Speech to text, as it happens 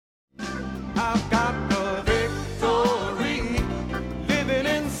I've got the victory living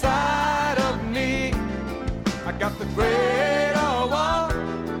inside of me. I got the greater one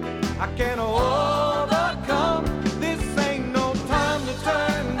I can overcome. This ain't no time to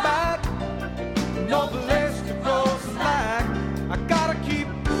turn back, no place to go slack. I gotta keep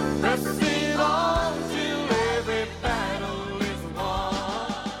pressing on till every battle is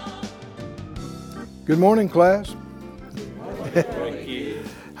won. Good morning, class.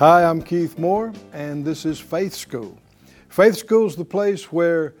 Hi, I'm Keith Moore, and this is Faith School. Faith School is the place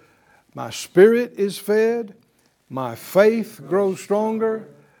where my spirit is fed, my faith grows stronger,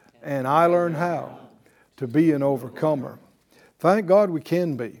 and I learn how to be an overcomer. Thank God we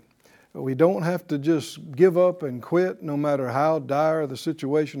can be. We don't have to just give up and quit no matter how dire the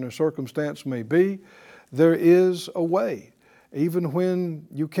situation or circumstance may be. There is a way. Even when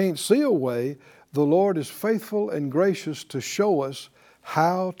you can't see a way, the Lord is faithful and gracious to show us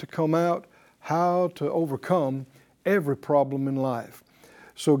how to come out, how to overcome every problem in life.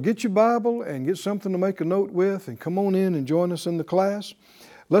 So get your Bible and get something to make a note with and come on in and join us in the class.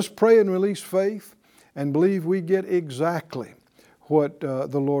 Let's pray and release faith and believe we get exactly what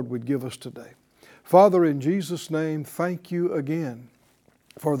the Lord would give us today. Father, in Jesus' name, thank you again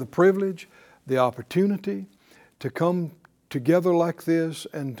for the privilege, the opportunity to come together like this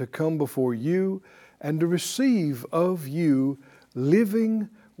and to come before you and to receive of you living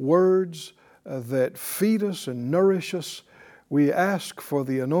words that feed us and nourish us. We ask for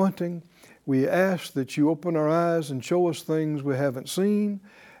the anointing. We ask that you open our eyes and show us things we haven't seen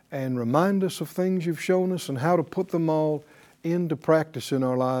and remind us of things you've shown us and how to put them all into practice in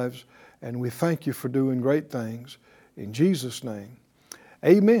our lives. And we thank you for doing great things. In Jesus' name,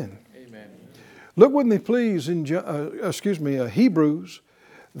 amen. Amen. Look with me, please, in Hebrews,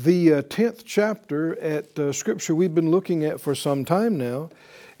 the 10th chapter at Scripture we've been looking at for some time now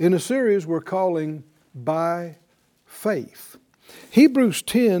in a series we're calling By Faith. Hebrews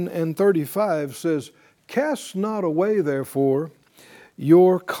 10 and 35 says, "Cast not away, therefore,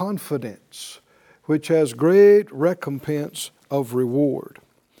 your confidence, which has great recompense of reward."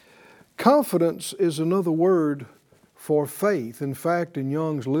 Confidence is another word for faith. In fact, in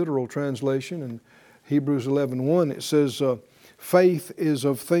Young's literal translation, in Hebrews 11:1, it says, faith is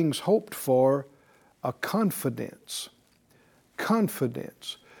of things hoped for, a confidence.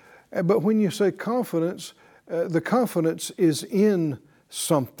 Confidence. But when you say confidence, the confidence is in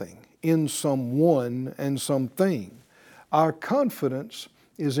something, in someone and something. Our confidence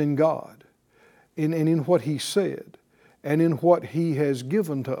is in God, in what He said, and in what He has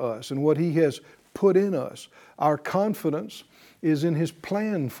given to us, and what He has put in us. Our confidence is in His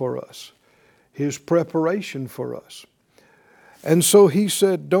plan for us, His preparation for us. And so He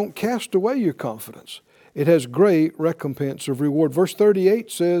said, don't cast away your confidence. It has great recompense of reward. Verse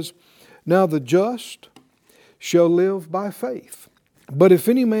 38 says, "Now the just shall live by faith. But if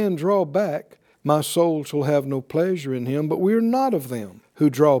any man draw back, my soul shall have no pleasure in him. But we are not of them who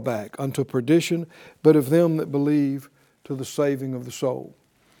draw back unto perdition, but of them that believe to the saving of the soul."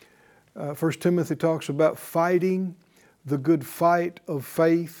 1 Timothy talks about fighting the good fight of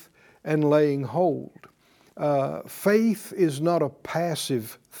faith and laying hold. Faith is not a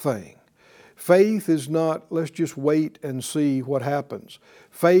passive thing. Faith is not, let's just wait and see what happens.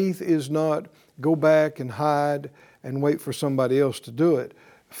 Faith is not go back and hide and wait for somebody else to do it.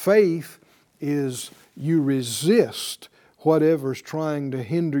 Faith is you resist whatever's trying to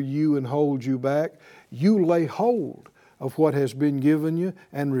hinder you and hold you back. You lay hold of what has been given you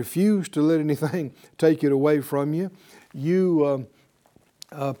and refuse to let anything take it away from you. You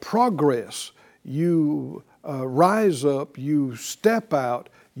progress. You rise up. You step out.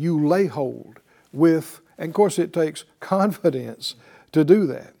 You lay hold with, and of course it takes confidence to do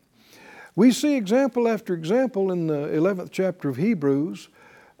that. We see example after example in the 11th chapter of Hebrews,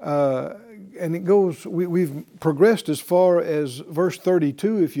 and it goes, we've progressed as far as verse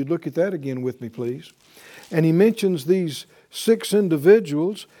 32, if you'd look at that again with me, please. And he mentions these 6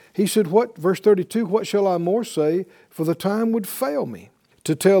 individuals. He said, verse 32, "What shall I more say? For the time would fail me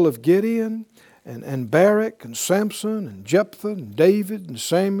to tell of Gideon and Barak and Samson and Jephthah and David and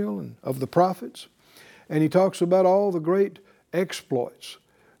Samuel and of the prophets." And he talks about all the great exploits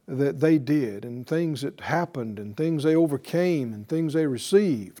that they did and things that happened and things they overcame and things they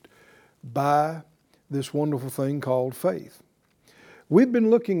received by this wonderful thing called faith. We've been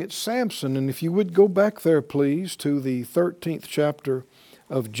looking at Samson, and if you would go back there, please, to the 13th chapter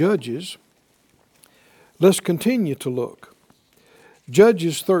of Judges, let's continue to look.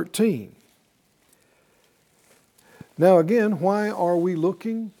 Judges 13. Now again, why are we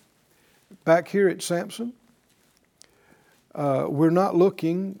looking back here at Samson? we're not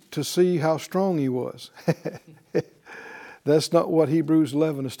looking to see how strong he was. That's not what Hebrews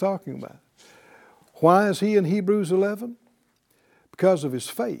 11 is talking about. Why is he in Hebrews 11? Because of his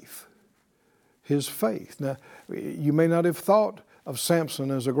faith. His faith. Now, you may not have thought of Samson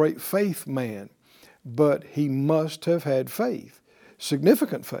as a great faith man, but he must have had faith,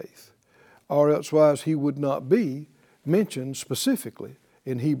 significant faith, or elsewise he would not be mentioned specifically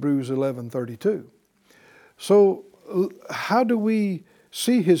in Hebrews 11:32. So how do we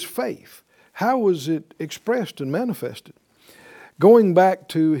see his faith? How was it expressed and manifested? Going back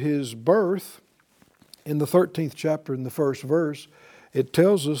to his birth, in the 13th chapter, in the first verse, it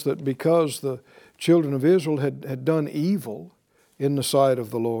tells us that because the children of Israel had done evil in the sight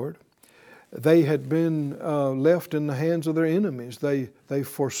of the Lord, they had been left in the hands of their enemies. They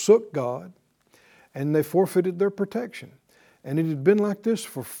forsook God, and they forfeited their protection. And it had been like this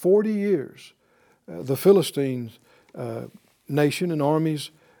for 40 years. The Philistines nation and armies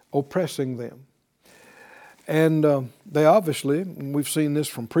oppressing them. And they obviously, and we've seen this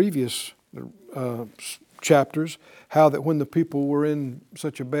from previous chapters, how that when the people were in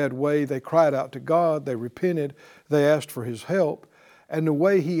such a bad way, they cried out to God, they repented, they asked for His help, and the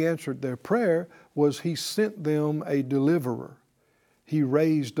way He answered their prayer was He sent them a deliverer. He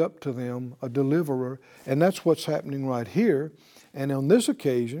raised up to them a deliverer, and that's what's happening right here. And on this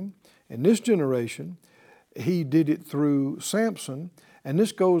occasion, in this generation, He did it through Samson, and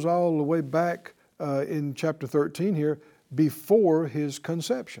this goes all the way back in chapter 13 here, before his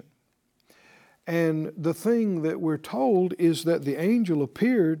conception. And the thing that we're told is that the angel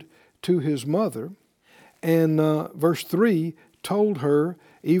appeared to his mother, and verse 3 told her,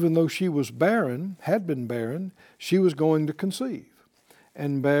 even though she was barren, had been barren, she was going to conceive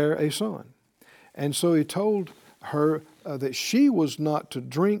and bear a son. And so he told her that she was not to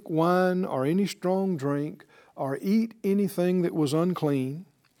drink wine or any strong drink or eat anything that was unclean.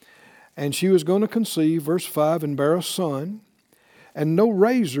 And she was going to conceive, verse 5, and bear a son. And no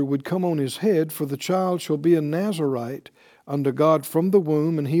razor would come on his head, for the child shall be a Nazarite unto God from the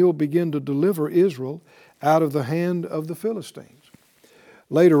womb, and he will begin to deliver Israel out of the hand of the Philistines.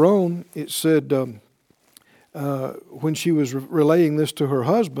 Later on, it said, when she was relaying this to her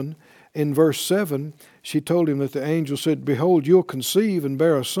husband, in verse 7, she told him that the angel said, Behold, you'll conceive and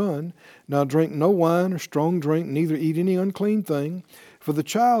bear a son. Now drink no wine or strong drink, neither eat any unclean thing, for the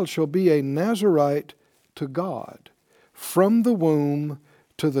child shall be a Nazarite to God from the womb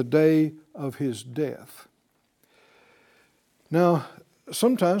to the day of his death. Now,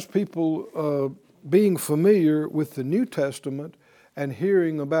 sometimes people being familiar with the New Testament and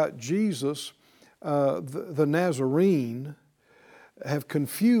hearing about Jesus, the Nazarene, have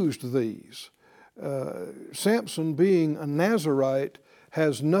confused these. Samson being a Nazarite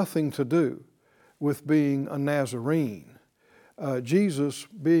has nothing to do with being a Nazarene. Jesus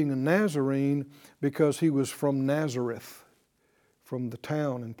being a Nazarene because he was from Nazareth, from the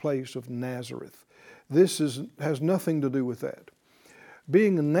town and place of Nazareth. This has nothing to do with that.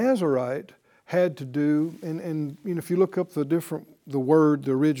 Being a Nazarite had to do, and you know, if you look up the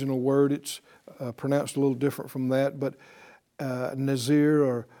original word, it's pronounced a little different from that, but Nazir,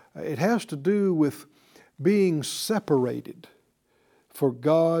 or it has to do with being separated for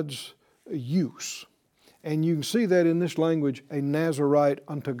God's use. And you can see that in this language, a Nazarite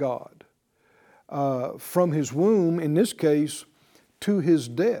unto God. From his womb, in this case, to his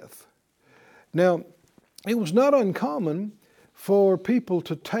death. Now, it was not uncommon for people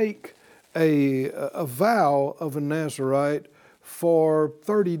to take a vow of a Nazarite for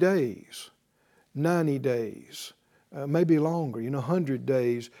 30 days, 90 days, maybe longer, 100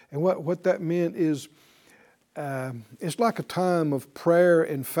 days. And what that meant is it's like a time of prayer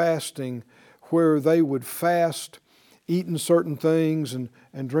and fasting where they would fast, eating certain things and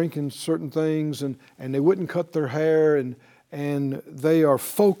drinking certain things, and they wouldn't cut their hair, and they are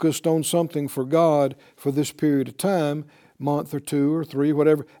focused on something for God for this period of time, month or 2 or 3,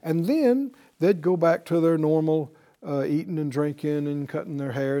 whatever, and then they'd go back to their normal eating and drinking and cutting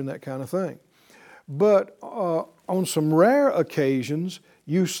their hair and that kind of thing. But on some rare occasions,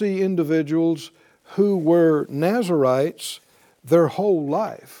 you see individuals who were Nazarites their whole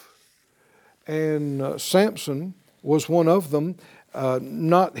life. And Samson was one of them.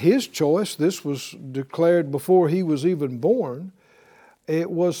 Not his choice. This was declared before he was even born.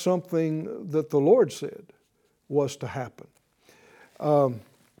 It was something that the Lord said was to happen.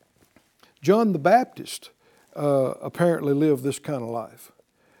 John the Baptist apparently lived this kind of life.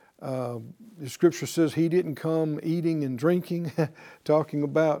 The scripture says he didn't come eating and drinking, talking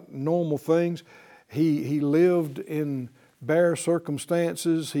about normal things. He lived in bare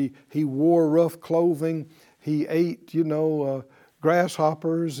circumstances. He wore rough clothing. he ate,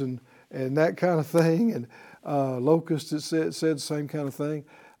 grasshoppers and that kind of thing, and locusts, it said the same kind of thing.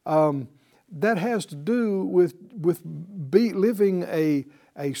 That has to do with living a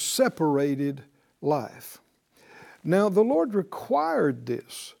separated life. Now, the Lord required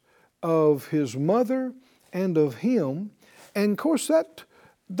this of his mother and of him, and of course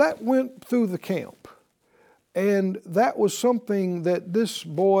that went through the camp. And that was something that this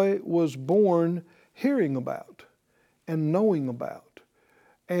boy was born hearing about and knowing about.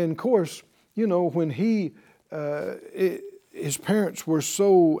 And of course, when his parents were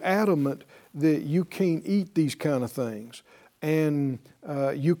so adamant that you can't eat these kind of things, and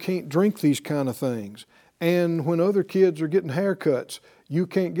you can't drink these kind of things, and when other kids are getting haircuts, you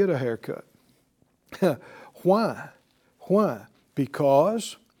can't get a haircut. Why? Why?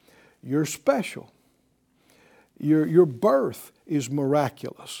 Because you're special. Your birth is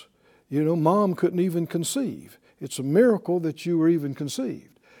miraculous. Mom couldn't even conceive. It's a miracle that you were even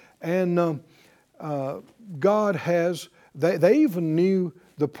conceived. And God has, they even knew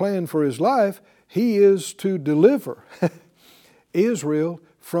the plan for his life. He is to deliver Israel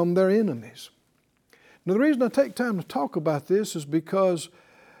from their enemies. Now, the reason I take time to talk about this is because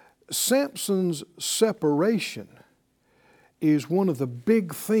Samson's separation is one of the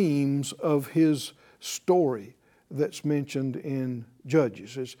big themes of his story that's mentioned in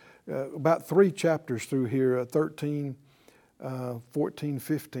Judges. It's about 3 chapters through here, 13, 14,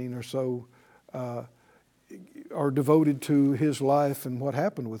 15 or so, are devoted to his life and what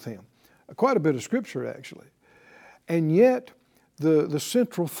happened with him. Quite a bit of scripture, actually. And yet, the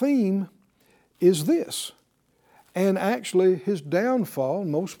central theme is this. And actually, his downfall,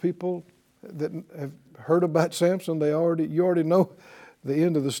 most people that have heard about Samson, you already know the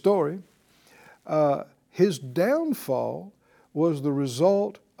end of the story. His downfall was the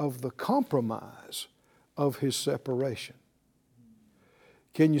result of the compromise of his separation.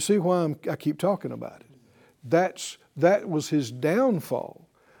 Can you see why I keep talking about it? That was his downfall,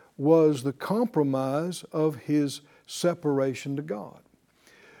 was the compromise of his separation to God.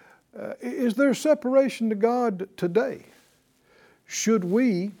 Is there separation to God today? Should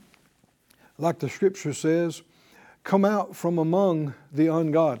we, like the scripture says, come out from among the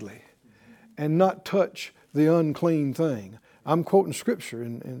ungodly and not touch the unclean thing? I'm quoting scripture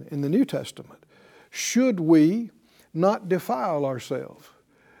in the New Testament. Should we not defile ourselves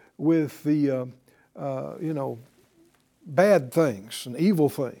with the bad things and evil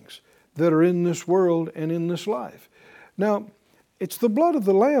things that are in this world and in this life? Now, it's the blood of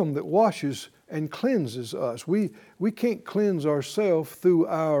the Lamb that washes and cleanses us. We can't cleanse ourselves through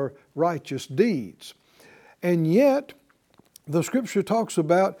our righteous deeds. And yet, the scripture talks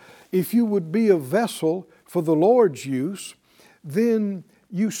about if you would be a vessel for the Lord's use, then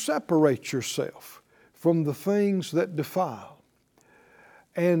you separate yourself from the things that defile.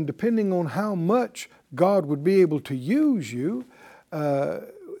 And depending on how much God would be able to use you,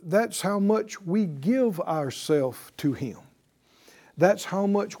 that's how much we give ourselves to Him. That's how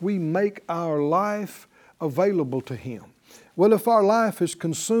much we make our life available to Him. Well, if our life is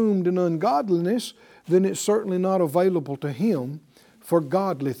consumed in ungodliness, then it's certainly not available to Him for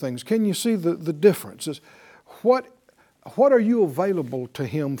godly things. Can you see the differences? What are you available to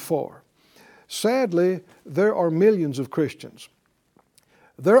Him for? Sadly, there are millions of Christians.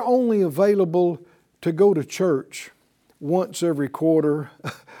 They're only available to go to church once every quarter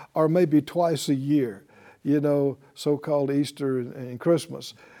or maybe twice a year, so-called Easter and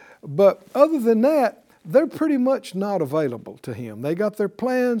Christmas. But other than that, they're pretty much not available to Him. They got their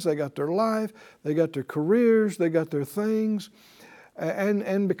plans, they got their life, they got their careers, they got their things.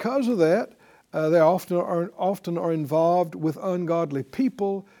 And because of that, they often are involved with ungodly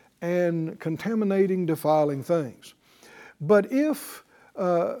people and contaminating, defiling things. But if,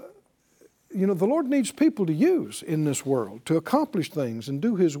 the Lord needs people to use in this world to accomplish things and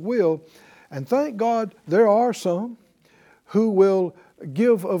do His will. And thank God there are some who will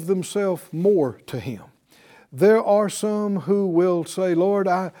give of themselves more to Him. There are some who will say, Lord,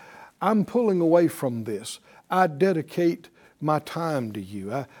 I'm pulling away from this. I dedicate my time to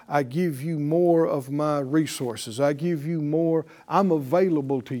You. I give You more of my resources. I give You more. I'm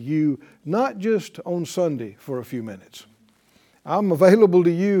available to You, not just on Sunday for a few minutes. I'm available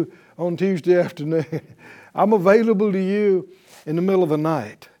to You on Tuesday afternoon. I'm available to You in the middle of the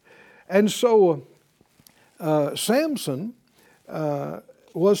night. And so Samson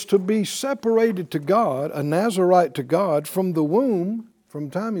was to be separated to God, a Nazarite to God, from the womb, from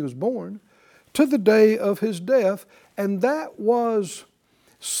the time he was born, to the day of his death. And that was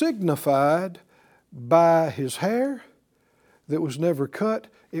signified by his hair that was never cut.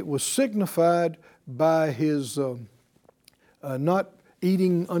 It was signified by his not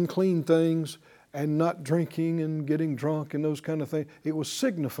eating unclean things and not drinking and getting drunk and those kind of things. It was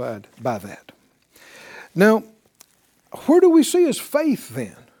signified by that. Now, where do we see his faith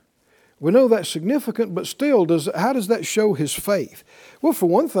then? We know that's significant, but still, how does that show his faith? Well, for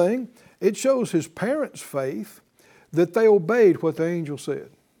one thing, it shows his parents' faith that they obeyed what the angel said.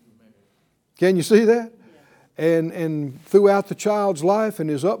 Can you see that? And throughout the child's life and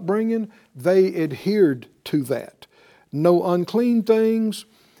his upbringing, they adhered to that. No unclean things,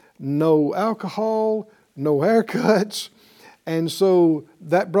 no alcohol, no haircuts. And so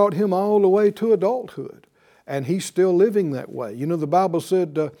that brought him all the way to adulthood. And he's still living that way. You know, the Bible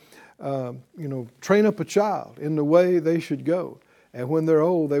said, train up a child in the way they should go. And when they're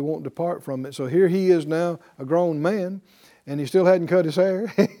old, they won't depart from it. So here he is now, a grown man, and he still hadn't cut his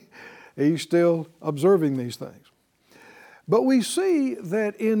hair. He's still observing these things. But we see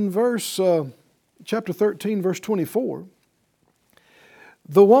that in chapter 13, verse 24,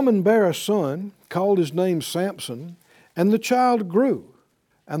 the woman bare a son, called his name Samson, and the child grew,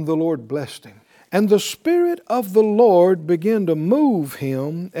 and the Lord blessed him. And the Spirit of the Lord began to move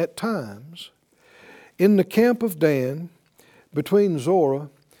him at times in the camp of Dan, between Zorah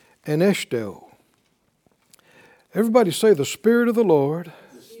and Eshtaol. Everybody say, the Spirit of the Lord,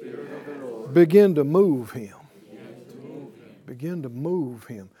 began to move him. Begin to move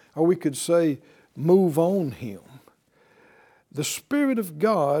him. Or we could say, move on him. The Spirit of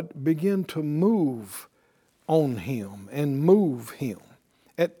God began to move on him and move him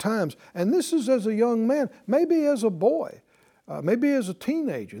at times. And this is as a young man, maybe as a boy, maybe as a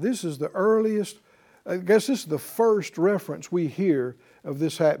teenager. This is the earliest, I guess this is the first reference we hear of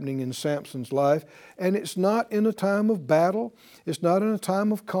this happening in Samson's life. And it's not in a time of battle. It's not in a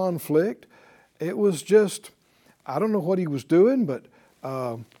time of conflict. It was just, I don't know what he was doing, but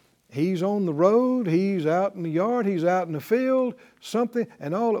he's on the road, he's out in the yard, he's out in the field, something,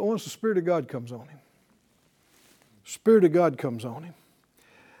 and all at once the Spirit of God comes on him. Spirit of God comes on him.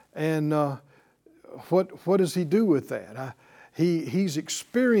 And what does he do with that? He's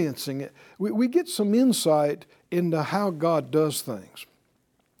experiencing it. We get some insight into how God does things.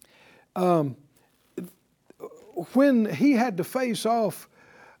 When he had to face off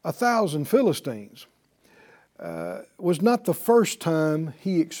 1,000 Philistines, was not the first time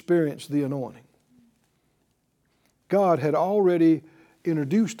he experienced the anointing. God had already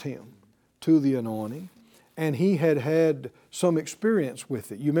introduced him to the anointing, and he had had some experience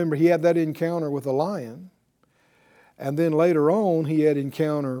with it. You remember he had that encounter with a lion, and then later on he had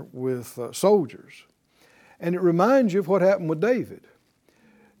encounter with soldiers. And it reminds you of what happened with David.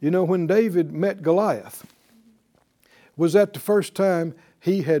 You know, when David met Goliath, was that the first time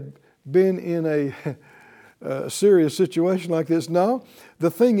he had been in a serious situation like this? No. The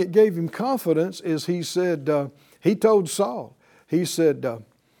thing that gave him confidence is he said, he told Saul, he said,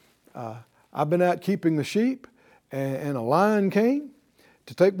 I've been out keeping the sheep, and a lion came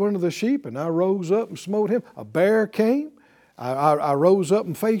to take one of the sheep, and I rose up and smote him. A bear came. I rose up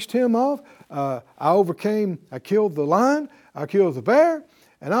and faced him off. I killed the lion. I killed the bear.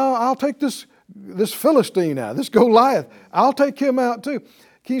 And I'll take this Philistine out, this Goliath. I'll take him out too.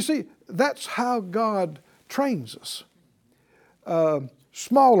 Can you see? That's how God trains us.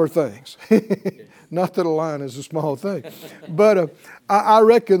 Smaller things. Not that a lion is a small thing. But I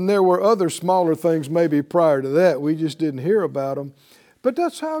reckon there were other smaller things maybe prior to that. We just didn't hear about them. But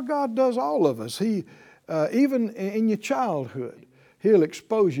that's how God does all of us. He, even in your childhood, He'll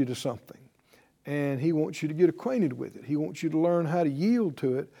expose you to something. And He wants you to get acquainted with it. He wants you to learn how to yield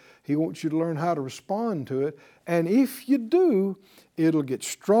to it. He wants you to learn how to respond to it. And if you do, it'll get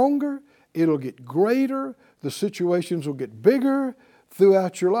stronger. It'll get greater. The situations will get bigger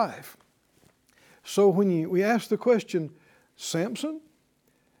throughout your life. So when we ask the question, Samson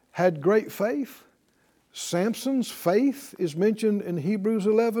had great faith. Samson's faith is mentioned in Hebrews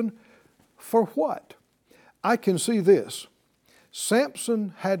 11. For what? I can see this.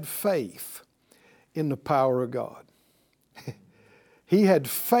 Samson had faith in the power of God. He had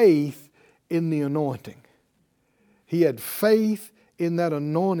faith in the anointing. He had faith in that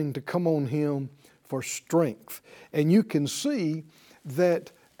anointing to come on him for strength. And you can see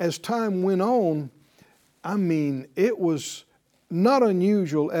that as time went on, I mean, it was not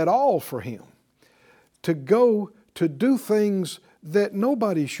unusual at all for him to go to do things that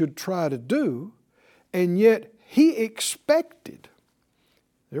nobody should try to do, and yet he expected.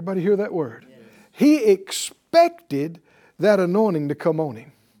 Everybody hear that word? Yes. He expected that anointing to come on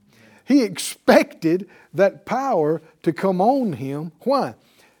him. He expected that power to come on him. Why?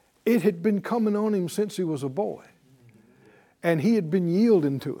 It had been coming on him since he was a boy. And he had been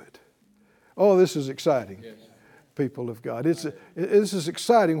yielding to it. Oh, this is exciting, people of God. This is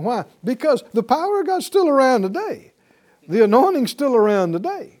exciting. Why? Because the power of God's still around today. The anointing's still around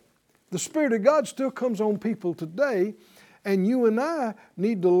today. The Spirit of God still comes on people today, and you and I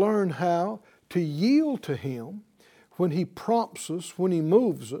need to learn how to yield to Him when He prompts us, when He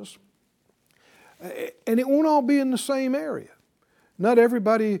moves us. And it won't all be in the same area. Not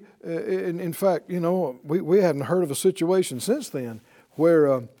everybody, in fact, we hadn't heard of a situation since then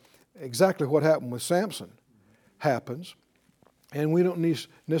where exactly what happened with Samson happens. And we don't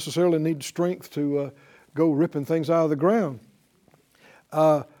necessarily need strength to go ripping things out of the ground.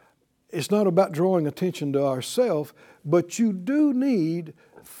 It's not about drawing attention to ourselves, but you do need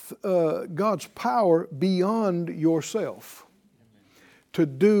God's power beyond yourself to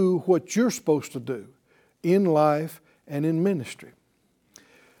do what you're supposed to do in life and in ministry.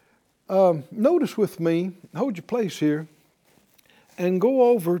 Notice with me, hold your place here, and go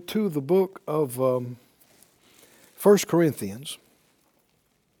over to the book of 1 Corinthians.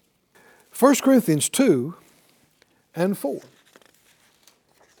 1 Corinthians 2 and 4.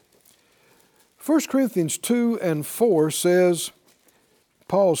 1 Corinthians 2 and 4 says,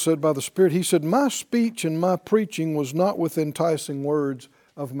 Paul said by the Spirit, he said, "My speech and my preaching was not with enticing words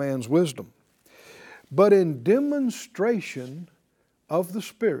of man's wisdom, but in demonstration of the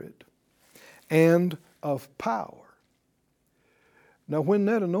Spirit and of power." Now, when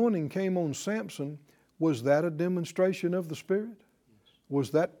that anointing came on Samson, was that a demonstration of the Spirit?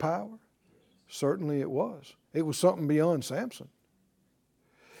 Was that power? Certainly it was. It was something beyond Samson.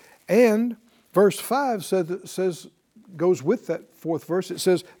 And verse 5 goes with that fourth verse. It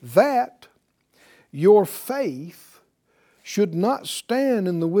says, "That your faith should not stand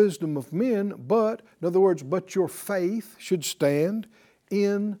in the wisdom of men, but," in other words, but your faith should stand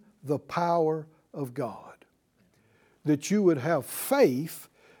in the power of God. That you would have faith,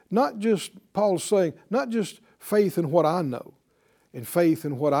 not just, Paul's saying, not just faith in what I know and faith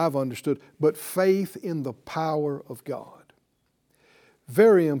in what I've understood, but faith in the power of God.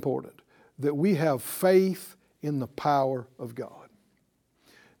 Very important that we have faith in the power of God.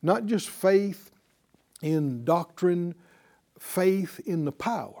 Not just faith in doctrine, faith in the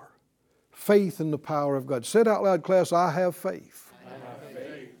power. Faith in the power of God. Say it out loud, class, I have faith.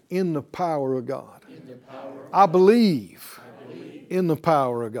 In the power of God. I believe in the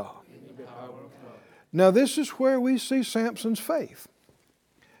power of God. Now this is where we see Samson's faith.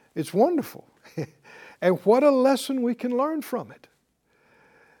 It's wonderful. And what a lesson we can learn from it.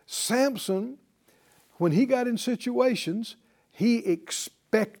 Samson, when he got in situations, he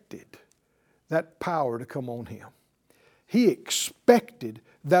expected that power to come on him. He expected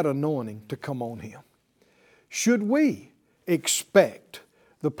that anointing to come on him. Should we expect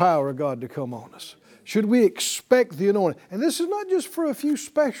the power of God to come on us? Should we expect the anointing? And this is not just for a few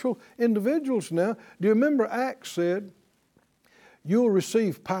special individuals now. Do you remember Acts said, you'll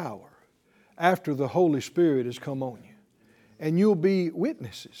receive power after the Holy Spirit has come on you, and you'll be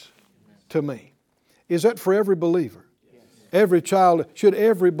witnesses to me. Is that for every believer? Every child, should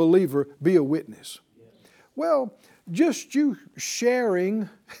every believer be a witness? Well, just you sharing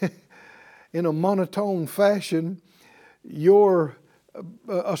in a monotone fashion your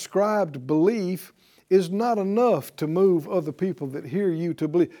ascribed belief is not enough to move other people that hear you to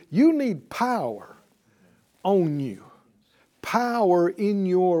believe. You need power on you, power in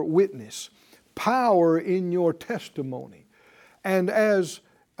your witness, power in your testimony. And as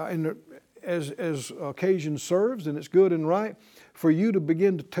occasion serves, and it's good and right for you to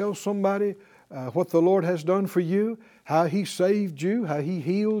begin to tell somebody what the Lord has done for you, how He saved you, how He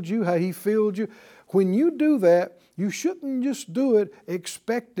healed you, how He filled you. When you do that, you shouldn't just do it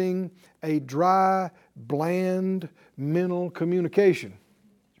expecting a dry, bland, mental communication.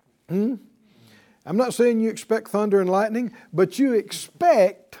 I'm not saying you expect thunder and lightning, but you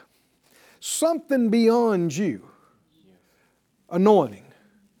expect something beyond you. Anointing,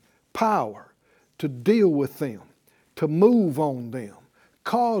 power to deal with them, to move on them,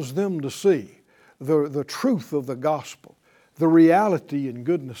 cause them to see the truth of the gospel, the reality and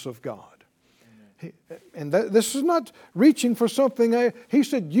goodness of God. And this is not reaching for something. He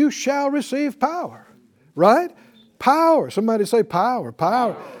said, you shall receive power. Right? Power. Somebody say power.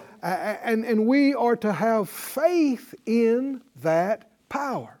 Power. And we are to have faith in that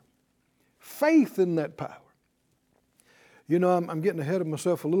power. Faith in that power. You know, I'm getting ahead of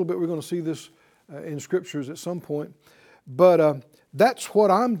myself a little bit. We're going to see this in Scriptures at some point. But that's what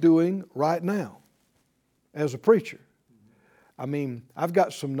I'm doing right now as a preacher. I mean, I've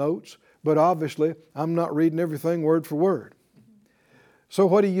got some notes, but obviously I'm not reading everything word for word. So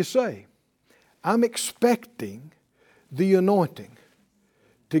what do you say? I'm expecting the anointing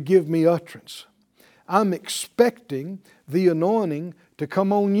to give me utterance. I'm expecting the anointing to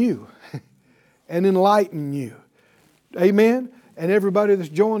come on you and enlighten you. Amen? And everybody that's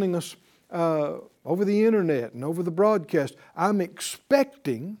joining us over the internet and over the broadcast, I'm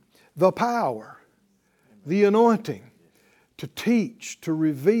expecting the power, the anointing to teach, to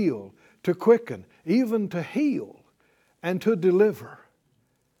reveal, to quicken, even to heal and to deliver.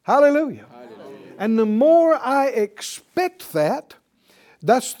 Hallelujah. Hallelujah. And the more I expect that,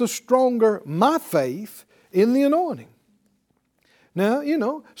 that's the stronger my faith in the anointing. Now,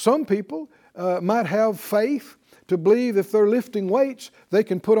 some people might have faith to believe if they're lifting weights, they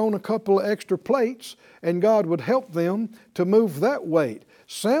can put on a couple of extra plates and God would help them to move that weight.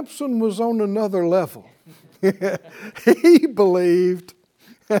 Samson was on another level. He believed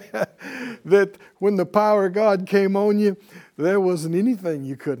that when the power of God came on you, there wasn't anything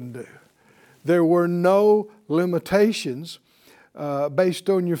you couldn't do. There were no limitations based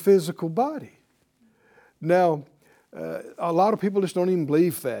on your physical body. Now, a lot of people just don't even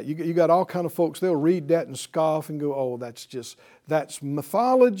believe that. You got all kind of folks, they'll read that and scoff and go, oh, that's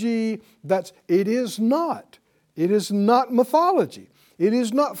mythology. It is not. It is not mythology. It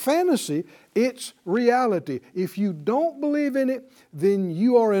is not fantasy. It's reality. If you don't believe in it, then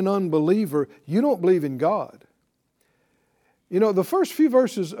you are an unbeliever. You don't believe in God. The first few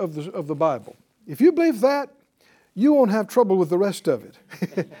verses of the Bible, if you believe that, you won't have trouble with the rest of it.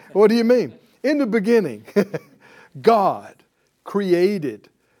 What do you mean? In the beginning, God created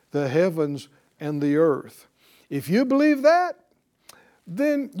the heavens and the earth. If you believe that,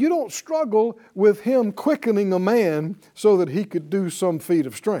 then you don't struggle with Him quickening a man so that he could do some feat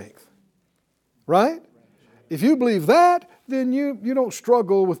of strength. Right? If you believe that, then you don't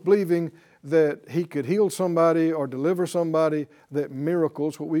struggle with believing that He could heal somebody or deliver somebody, that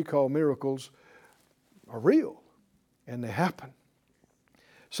miracles, what we call miracles, are real and they happen.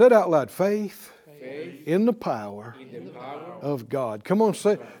 Say it out loud. Faith in the power of God. Come on,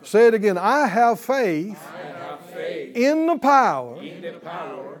 say it again. I have faith in the power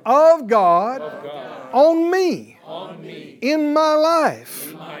of God on me. In my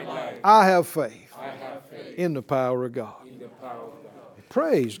life. I have faith in the power of God.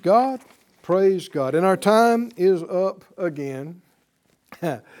 Praise God. Praise God. And our time is up again.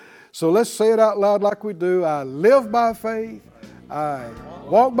 So let's say it out loud like we do. I live by faith. I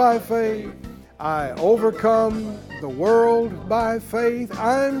walk by faith. I overcome the world by faith.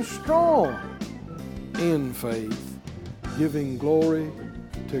 I'm strong in faith, giving glory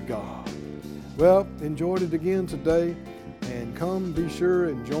to God. Well, enjoyed it again today, and come be sure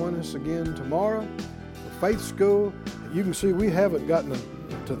and join us again tomorrow for Faith School. You can see we haven't gotten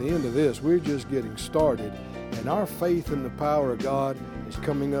to the end of this. We're just getting started, and our faith in the power of God is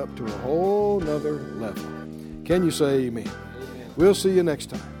coming up to a whole nother level. Can you say amen? We'll see you next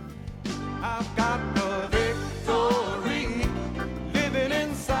time. I've got the victory living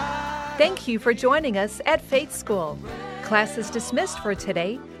inside. Thank you for joining us at Faith School. Class is dismissed for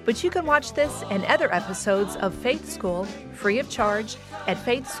today, but you can watch this and other episodes of Faith School free of charge at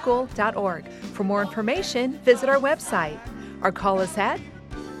faithschool.org. For more information, visit our website or call us at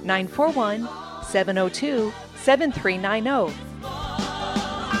 941-702-7390.